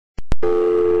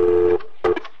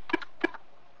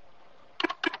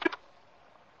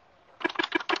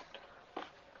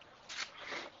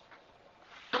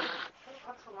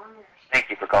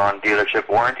on dealership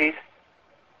warranties.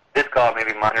 This call may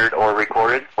be monitored or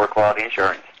recorded for quality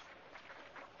assurance.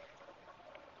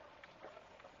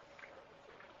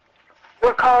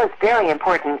 Your call is very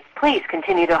important. Please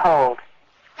continue to hold.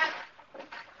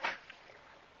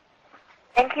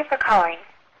 Thank you for calling.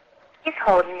 Please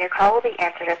hold and your call will be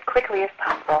answered as quickly as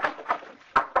possible.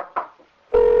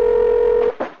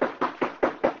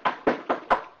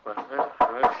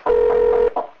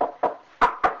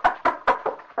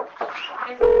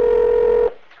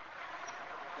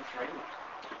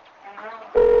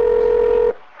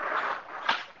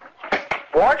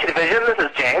 Warranty Division, this is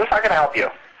James. How can I help you?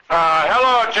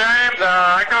 Hello, James.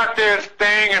 I got this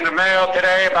thing in the mail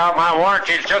today about my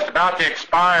warranty. It's just about to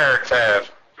expire, it says.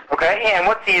 Okay, and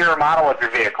what's the year or model of your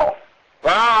vehicle?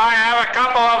 Well, I have a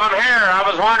couple of them here. I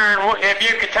was wondering if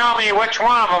you could tell me which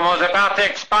one of them was about to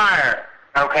expire.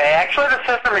 Okay, actually the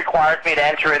system requires me to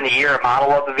enter in the year and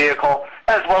model of the vehicle,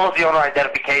 as well as the owner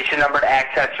identification number to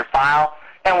access your file.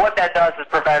 And what that does is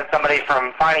prevent somebody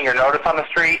from finding your notice on the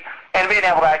street and being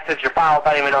able to access your file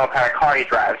without even knowing what kind of car you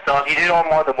drive. So if you do know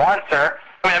more than one, sir,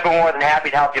 I'd be more than happy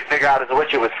to help you figure out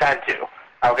which it was sent to.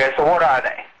 Okay, so what are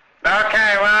they?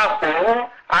 Okay, well,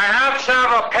 I have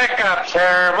several pickups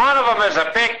here. One of them is a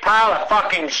big pile of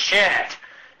fucking shit.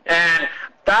 And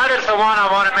that is the one I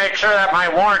want to make sure that my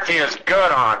warranty is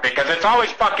good on, because it's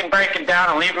always fucking breaking down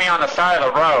and leaving me on the side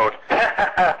of the road.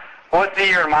 What's the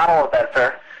year and model of that,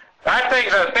 sir? That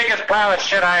thing's the biggest pile of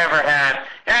shit I ever had.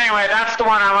 Anyway, that's the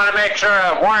one I want to make sure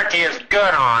the warranty is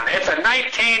good on. It's a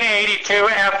 1982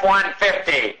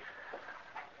 F-150.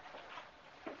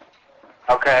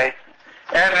 Okay.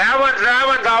 And that one's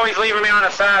always leaving me on the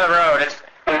side of the road. It's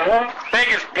the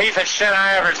biggest piece of shit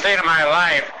I ever seen in my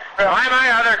life.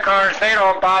 My other cars, they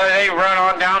don't bother. They run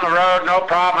on down the road, no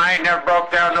problem. I ain't never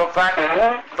broke down no flat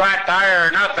tire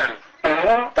or nothing.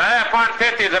 That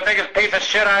F-150 is the biggest piece of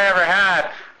shit I ever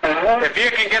had. If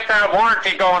you can get that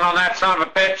warranty going on that son of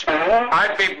a bitch,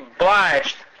 I'd be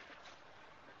obliged.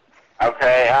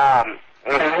 Okay,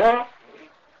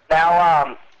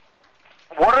 now,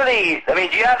 what are the, do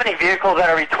you have any vehicles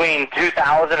that are between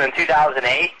 2000 and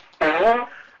 2008?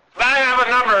 I have a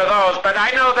number of those, but I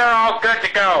know they're all good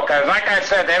to go, because like I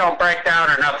said, they don't break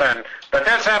down or nothing. But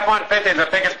this F-150 is the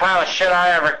biggest pile of shit I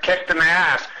ever kicked in the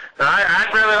ass. And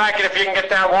I'd really like it if you can get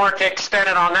that warranty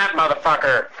extended on that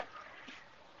motherfucker.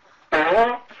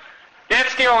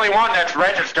 It's the only one that's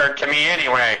registered to me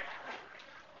anyway.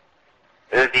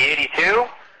 Is it the 82?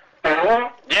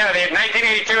 Yeah, the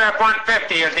 1982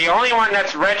 F-150 is the only one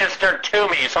that's registered to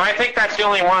me, so I think that's the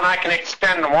only one I can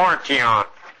extend the warranty on.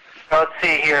 Let's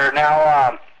see here.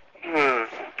 Now,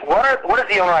 what is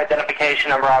the owner identification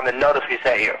number on the notice we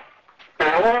sent you?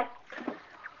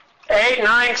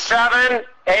 897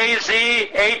 AZ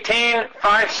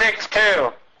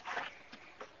 18562.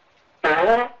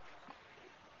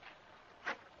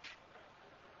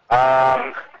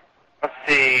 Let's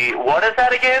see. What is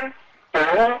that again?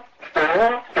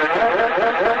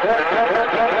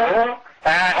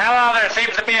 Hello, there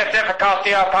seems to be a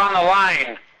difficulty up on the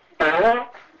line.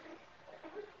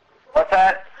 What's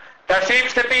that? There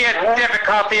seems to be a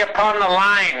difficulty upon the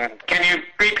line. Can you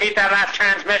repeat that last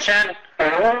transmission?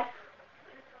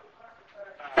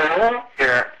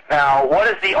 Here. Now, what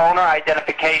is the owner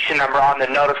identification number on the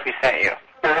notice we sent you?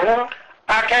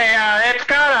 Okay, it's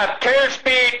got a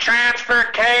 2-speed transfer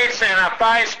case and a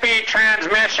 5-speed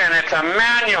transmission. It's a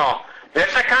manual.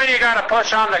 It's the kind you got to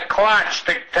push on the clutch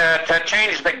to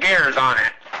change the gears on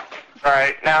it. All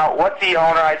right. Now, what's the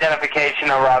owner identification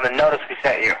number on the notice we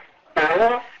sent you?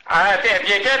 If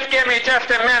you just give me just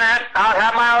a minute, I'll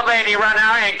have my old lady run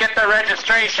out and get the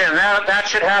registration. That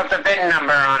should have the VIN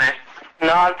number on it.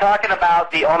 No, I'm talking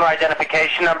about the owner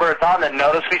identification number. It's on the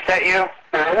notice we sent you.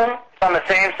 It's on the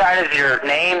same side as your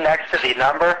name next to the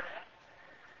number.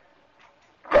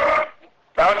 Okay,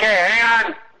 hang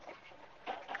on.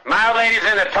 My old lady's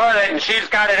in the toilet and she's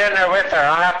got it in there with her.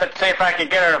 I'll have to see if I can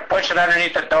get her to push it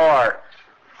underneath the door.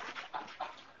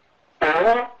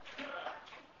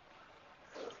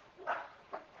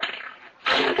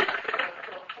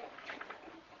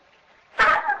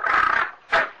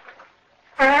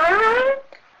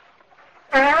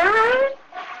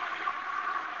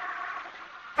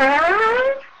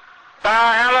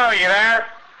 Hello, you there?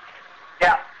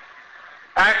 Yeah.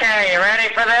 Okay, you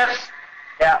ready for this?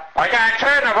 Yeah. I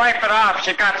tried to wipe it off.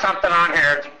 She got something on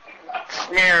here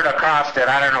smeared across it.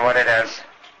 I don't know what it is.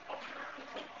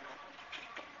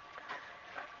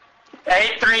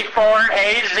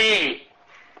 834AZ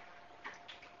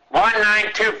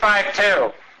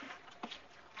 19252.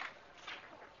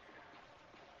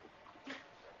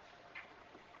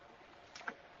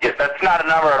 Yeah, that's not a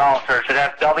number at all, sir. It should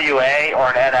have WA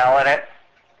or an NL in it.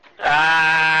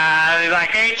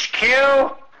 Like HQ?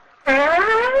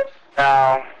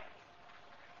 No.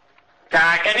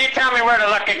 Can you tell me where to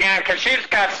look again? Because she's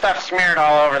got stuff smeared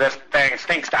all over this thing.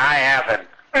 Stinks to high heaven.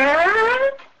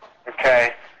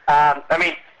 Okay. I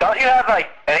mean, don't you have, like,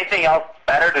 anything else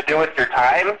better to do with your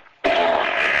time?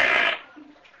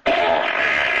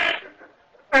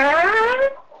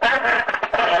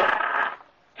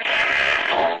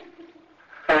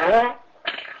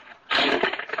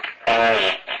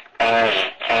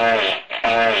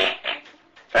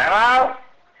 Hello?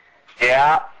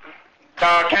 Yeah. So,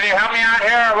 can you help me out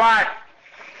here or what?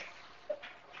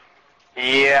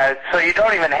 Yeah, so you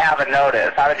don't even have a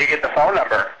notice. How did you get the phone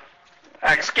number?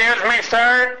 Excuse me,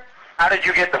 sir? How did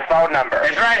you get the phone number?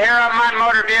 It's right here on my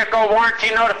motor vehicle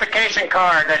warranty notification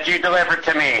card that you delivered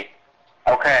to me.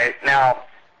 Okay, now...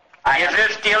 Is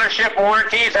this dealership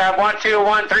warranties at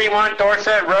 12131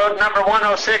 Dorset Road, number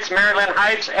 106, Maryland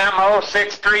Heights,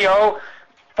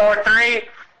 MO63043?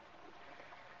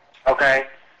 Okay.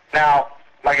 Now,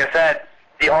 like I said,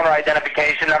 the owner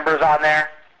identification number is on there?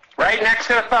 Right next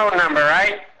to the phone number,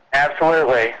 right?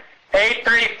 Absolutely.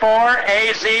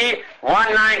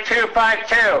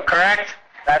 834-AZ-19252, correct?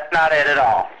 That's not it at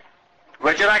all.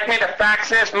 Would you like me to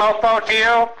fax this mofo to you?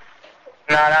 No,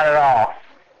 not at all.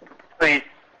 Please.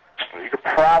 You could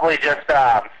probably just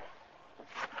not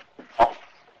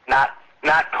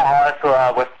call us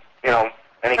with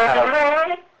any kind of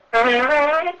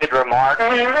good remark.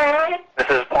 This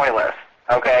is pointless.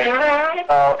 Okay.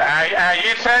 So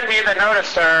you sent me the notice,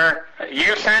 sir.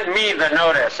 You sent me the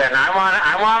notice, and I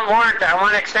want warranty. I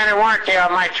want extended warranty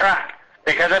on my truck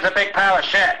because it's a big pile of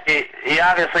shit. you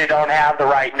obviously don't have the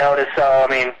right notice. So I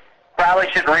mean, probably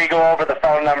should re-go over the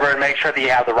phone number and make sure that you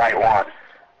have the right one.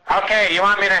 Okay, you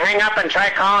want me to hang up and try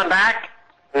calling back?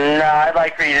 No, I'd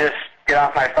like for you to just get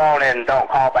off my phone and don't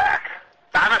call back.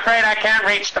 I'm afraid I can't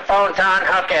reach the phone to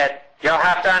unhook it. You'll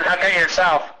have to unhook it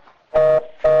yourself.